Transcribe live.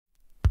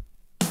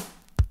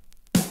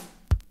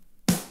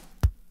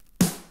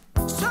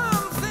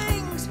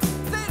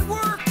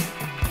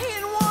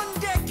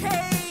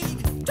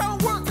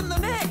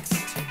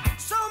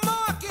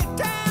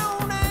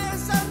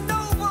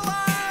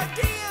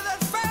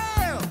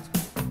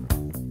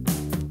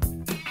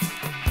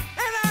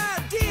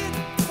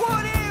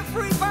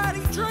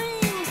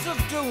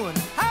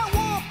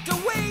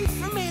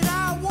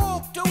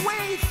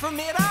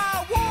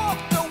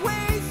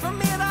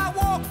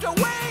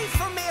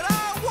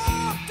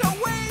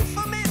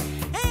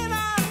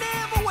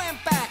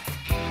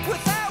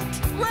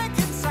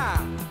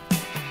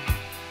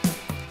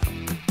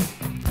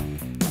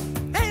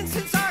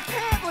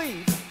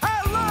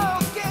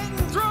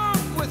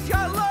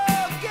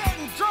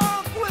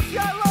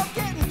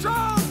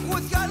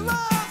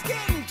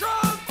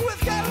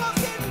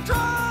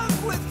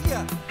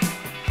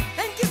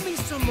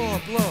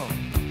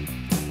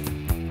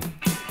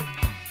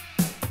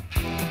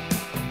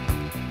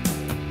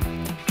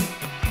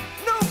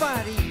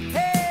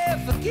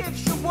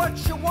gives you what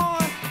you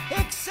want,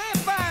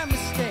 except by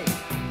mistake.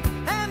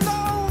 And the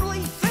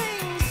only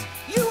things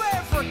you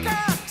ever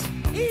got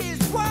is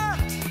what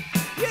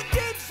you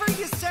did for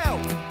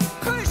yourself.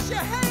 'Cause you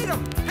hate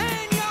them,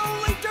 and you're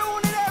only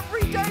doing it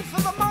every day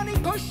for the money.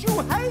 'Cause you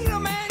hate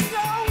them, and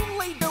you're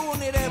only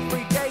doing it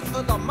every day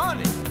for the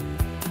money.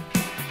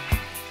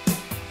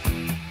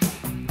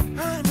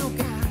 I know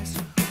guys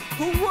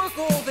who work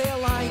all their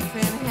life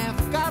and have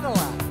got a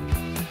lot.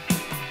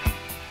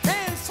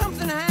 And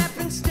something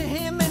happens to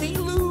him and he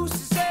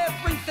loses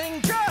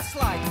everything just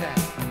like that.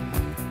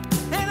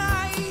 And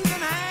I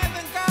even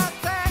haven't got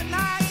that, and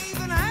I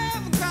even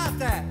haven't got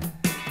that.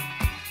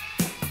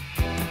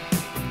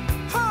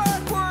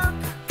 Hard work,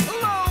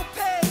 low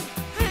pay,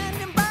 and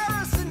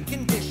embarrassing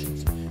conditions.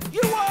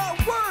 You are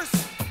worse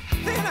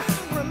than I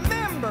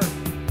remember.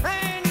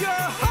 And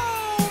you're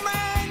home,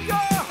 and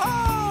you're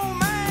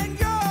home, and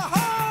you're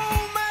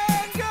home,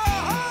 and you're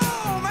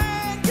home,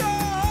 and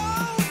you're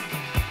home.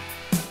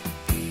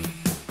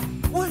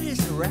 What is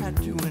a rat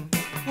doing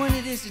when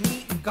it isn't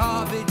eating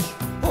garbage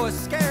or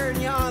scaring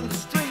you on the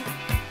street?